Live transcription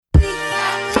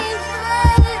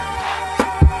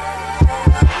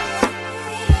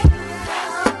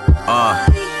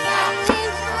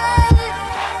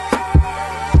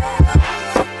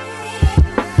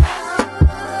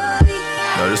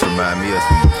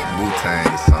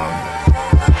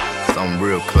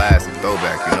real classic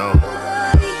throwback, you know?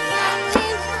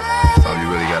 Something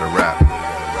you really gotta rap.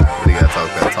 Really gotta talk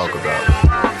that talk about.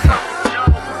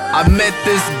 I met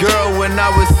this girl when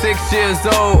I was 6 years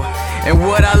old, and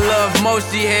what I love most,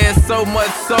 she had so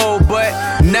much soul. But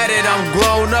now that I'm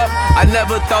grown up, I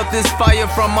never thought this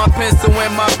fire from my pencil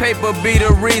and my paper be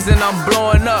the reason I'm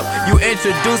blowing up. You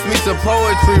introduced me to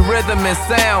poetry, rhythm, and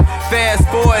sound. Fast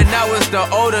forward, now it's the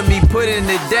older me putting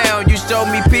it down. You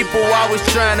showed me people I was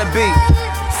trying to be,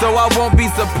 so I won't be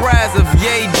surprised if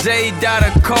Ye, J,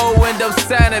 Dada, Cole end up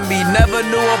signing me. Never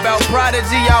knew about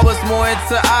Prodigy, I was more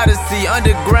into Odyssey.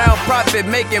 Underground profit,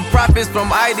 making profits from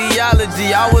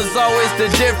ideology. I was always the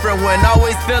different one,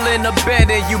 always feeling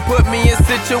abandoned. You put me in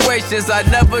situations I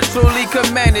never truly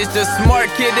could manage. The smart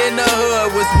kid in the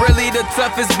hood was really the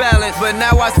toughest balance. But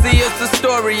now I see it's a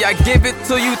story, I give it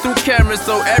to you through camera,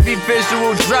 so every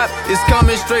visual drop is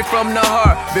coming straight from the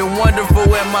heart. Been wonderful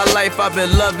in my life, I've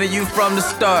been loving you from the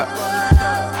start.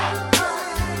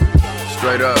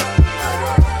 Straight up.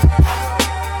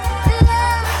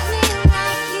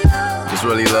 Just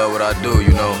really love what I do,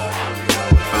 you know?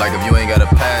 Feel like if you ain't got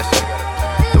a passion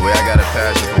the way I got a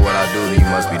passion for what I do, then you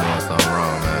must be doing something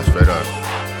wrong, man. Straight up.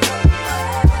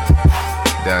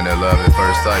 Down there, love at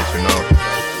first sight, you know?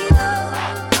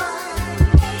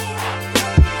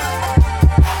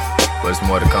 But it's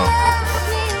more to come.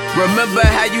 Remember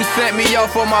how you sent me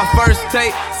off on my first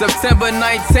tape? September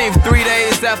 19th, 3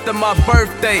 days after my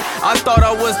birthday. I thought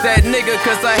I was that nigga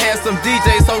cause I had some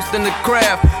DJs hosting the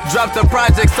craft. Dropped the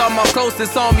projects, all my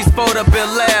closest homies fold up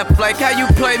and laugh. Like how you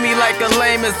play me like a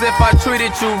lame as if I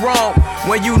treated you wrong,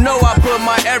 when you know I put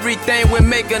my everything when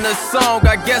making a song.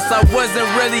 I guess I wasn't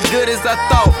really good as I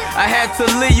thought. I had to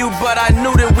leave you, but I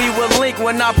knew that we would link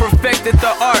when I perfected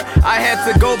the art. I had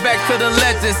to go back to the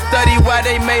legends, study why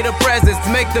they made a presence,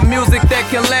 make the music that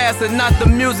can last and not the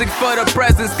music for the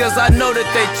presents, cause I know that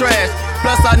they trash.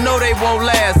 Plus I know they won't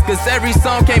last, cause every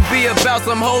song can't be about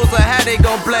some hoes or how they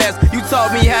gon' blast. You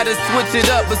taught me how to switch it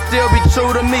up but still be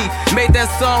true to me. Made that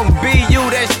song Be You,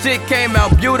 that shit came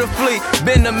out beautifully.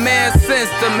 Been the man since,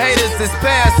 them haters is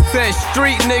past tense.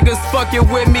 Street niggas fucking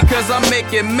with me cause I'm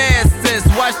making mad sense.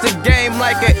 Watch the game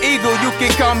like an eagle, you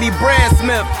can call me Brad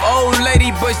Smith. Old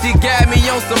lady but she got me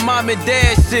on some mom and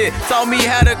dad shit. Taught me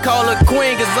how to call her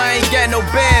queen cause I ain't got no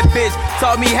bad bitch.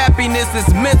 Taught me happiness is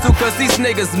mental cause these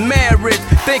niggas mad rich.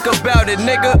 Think about it,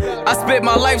 nigga, I spit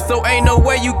my life so ain't no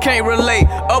way you can't relate.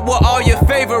 Up with all your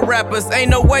favorite rappers, ain't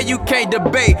no way you can't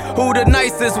debate who the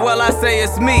nicest. Well, I say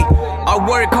it's me. I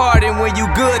work hard and when you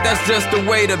good, that's just the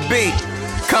way to be.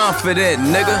 Confident,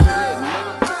 nigga.